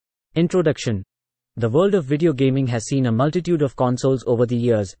Introduction. The world of video gaming has seen a multitude of consoles over the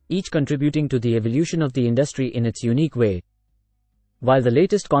years, each contributing to the evolution of the industry in its unique way. While the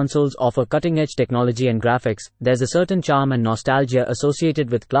latest consoles offer cutting-edge technology and graphics, there's a certain charm and nostalgia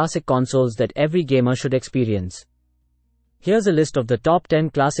associated with classic consoles that every gamer should experience. Here's a list of the top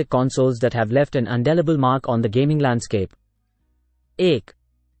 10 classic consoles that have left an indelible mark on the gaming landscape. 8.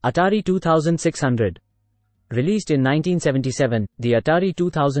 Atari 2600. Released in 1977, the Atari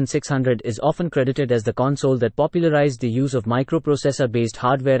 2600 is often credited as the console that popularized the use of microprocessor-based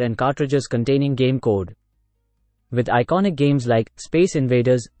hardware and cartridges containing game code. With iconic games like Space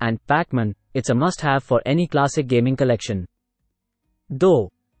Invaders and Pac-Man, it's a must-have for any classic gaming collection. Though.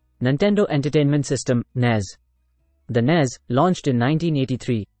 Nintendo Entertainment System, NES. The NES, launched in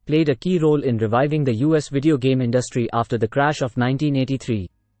 1983, played a key role in reviving the US video game industry after the crash of 1983.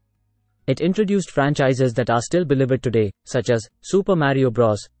 It introduced franchises that are still beloved today, such as Super Mario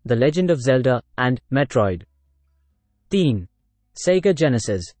Bros., The Legend of Zelda, and Metroid. 10. Sega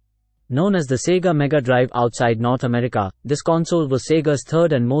Genesis. Known as the Sega Mega Drive outside North America, this console was Sega's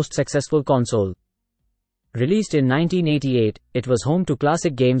third and most successful console. Released in 1988, it was home to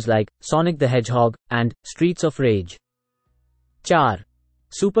classic games like Sonic the Hedgehog and Streets of Rage. 4.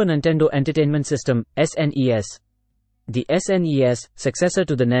 Super Nintendo Entertainment System, SNES. The SNES, successor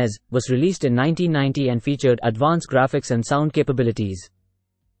to the NES, was released in 1990 and featured advanced graphics and sound capabilities.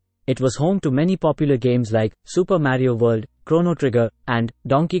 It was home to many popular games like Super Mario World, Chrono Trigger, and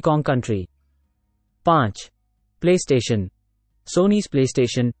Donkey Kong Country. 5. PlayStation. Sony's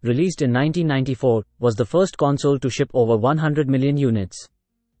PlayStation, released in 1994, was the first console to ship over 100 million units.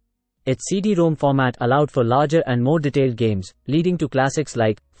 Its CD-ROM format allowed for larger and more detailed games, leading to classics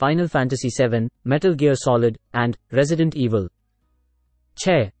like Final Fantasy VII, Metal Gear Solid, and Resident Evil.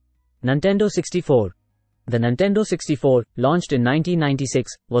 6. Nintendo 64. The Nintendo 64, launched in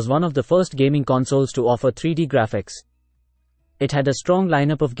 1996, was one of the first gaming consoles to offer 3D graphics. It had a strong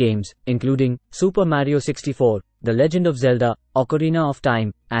lineup of games, including Super Mario 64, The Legend of Zelda, Ocarina of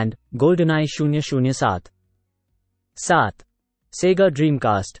Time, and GoldenEye 007. 7. Sega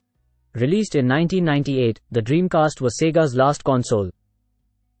Dreamcast. Released in 1998, the Dreamcast was Sega's last console.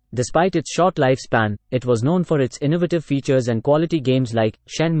 Despite its short lifespan, it was known for its innovative features and quality games like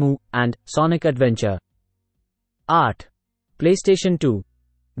Shenmue and Sonic Adventure. 8. PlayStation 2.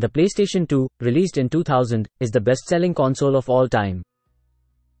 The PlayStation 2, released in 2000, is the best-selling console of all time.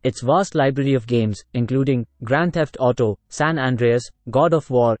 Its vast library of games, including Grand Theft Auto, San Andreas, God of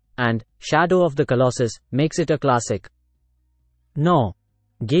War, and Shadow of the Colossus, makes it a classic. 9.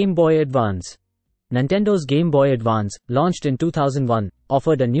 Game Boy Advance. Nintendo's Game Boy Advance, launched in 2001,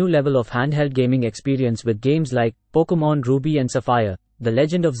 offered a new level of handheld gaming experience with games like Pokémon Ruby and Sapphire, The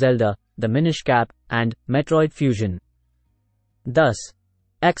Legend of Zelda, The Minish Cap, and Metroid Fusion. Thus,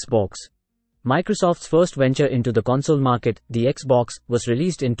 Xbox. Microsoft's first venture into the console market, the Xbox, was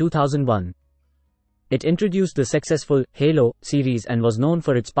released in 2001. It introduced the successful Halo series and was known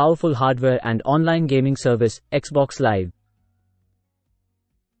for its powerful hardware and online gaming service, Xbox Live.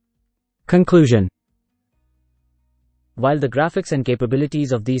 Conclusion. While the graphics and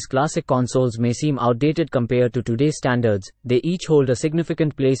capabilities of these classic consoles may seem outdated compared to today's standards, they each hold a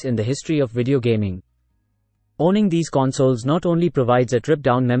significant place in the history of video gaming. Owning these consoles not only provides a trip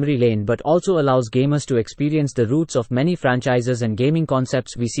down memory lane but also allows gamers to experience the roots of many franchises and gaming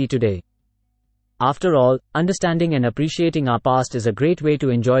concepts we see today. After all, understanding and appreciating our past is a great way to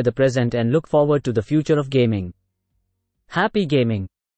enjoy the present and look forward to the future of gaming. Happy gaming!